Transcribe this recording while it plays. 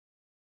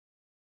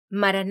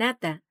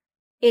Maranata,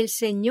 el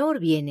Señor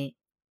viene.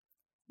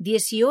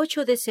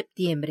 18 de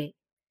septiembre.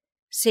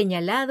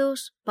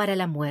 Señalados para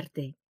la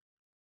muerte.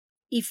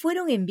 Y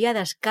fueron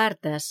enviadas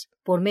cartas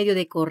por medio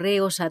de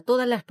correos a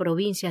todas las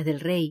provincias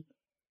del rey,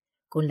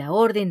 con la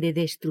orden de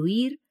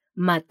destruir,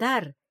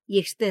 matar y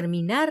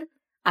exterminar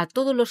a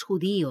todos los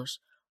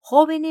judíos,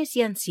 jóvenes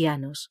y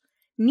ancianos,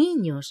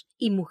 niños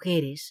y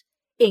mujeres,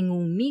 en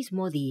un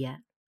mismo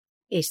día.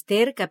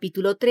 Esther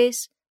capítulo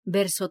 3,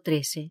 verso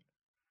 13.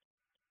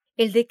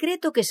 El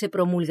decreto que se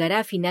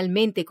promulgará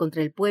finalmente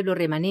contra el pueblo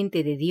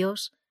remanente de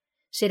Dios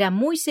será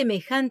muy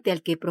semejante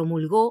al que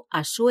promulgó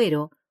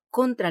Asuero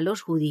contra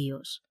los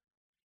judíos.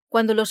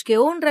 Cuando los que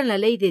honran la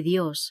ley de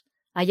Dios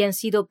hayan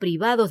sido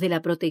privados de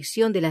la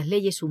protección de las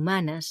leyes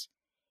humanas,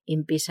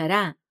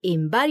 empezará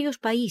en varios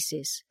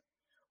países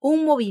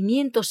un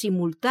movimiento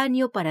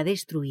simultáneo para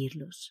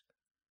destruirlos.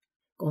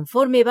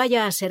 Conforme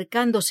vaya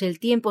acercándose el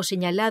tiempo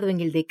señalado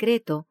en el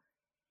decreto,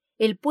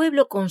 el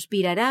pueblo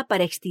conspirará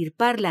para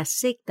extirpar la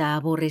secta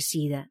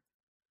aborrecida.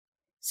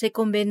 Se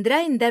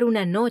convendrá en dar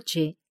una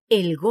noche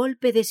el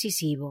golpe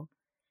decisivo,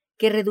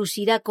 que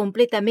reducirá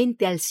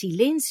completamente al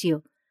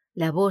silencio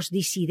la voz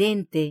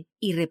disidente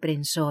y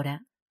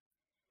reprensora.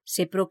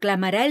 Se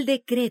proclamará el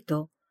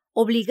decreto,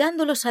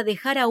 obligándolos a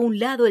dejar a un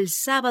lado el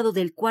sábado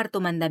del cuarto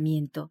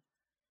mandamiento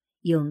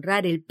y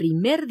honrar el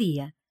primer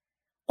día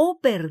o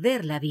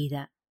perder la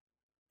vida.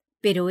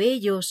 Pero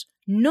ellos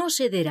no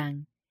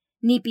cederán,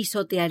 ni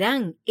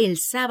pisotearán el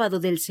sábado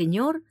del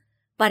Señor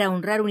para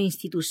honrar una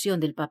institución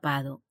del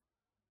papado.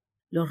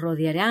 Los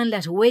rodearán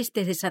las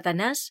huestes de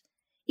Satanás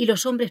y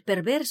los hombres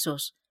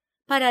perversos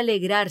para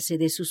alegrarse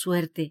de su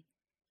suerte,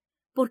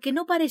 porque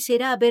no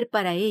parecerá haber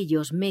para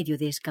ellos medio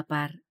de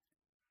escapar.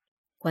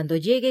 Cuando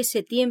llegue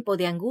ese tiempo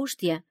de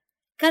angustia,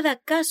 cada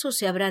caso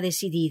se habrá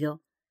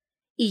decidido,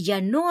 y ya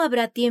no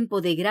habrá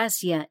tiempo de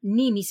gracia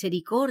ni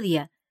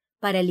misericordia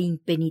para el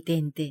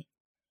impenitente.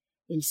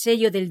 El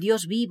sello del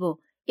Dios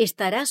vivo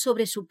estará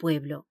sobre su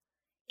pueblo,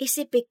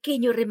 ese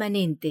pequeño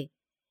remanente,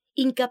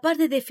 incapaz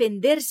de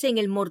defenderse en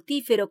el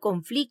mortífero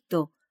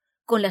conflicto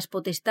con las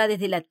potestades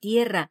de la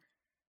tierra,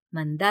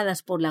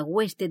 mandadas por la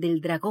hueste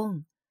del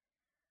dragón.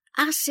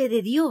 Hace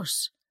de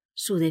Dios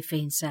su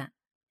defensa.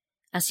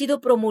 Ha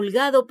sido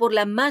promulgado por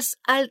la más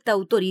alta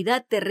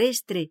autoridad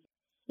terrestre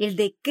el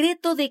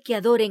decreto de que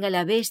adoren a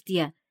la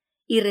bestia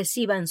y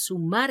reciban su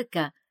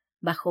marca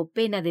bajo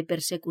pena de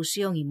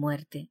persecución y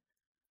muerte.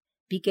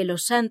 Vi que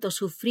los santos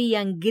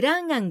sufrían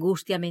gran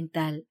angustia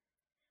mental.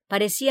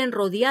 Parecían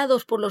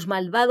rodeados por los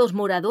malvados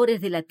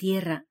moradores de la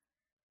tierra.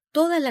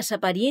 Todas las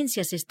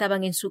apariencias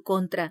estaban en su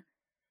contra,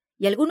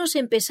 y algunos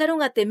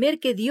empezaron a temer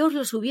que Dios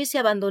los hubiese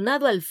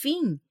abandonado al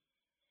fin,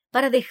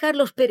 para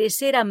dejarlos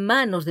perecer a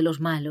manos de los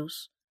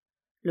malos.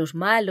 Los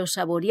malos,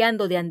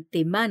 saboreando de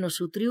antemano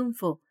su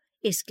triunfo,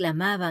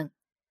 exclamaban: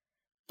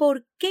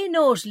 ¿Por qué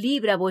no os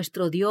libra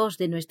vuestro Dios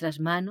de nuestras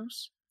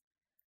manos?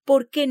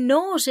 ¿Por qué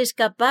no os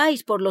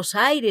escapáis por los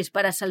aires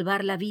para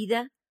salvar la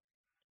vida?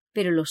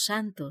 Pero los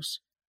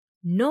santos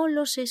no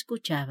los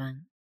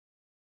escuchaban.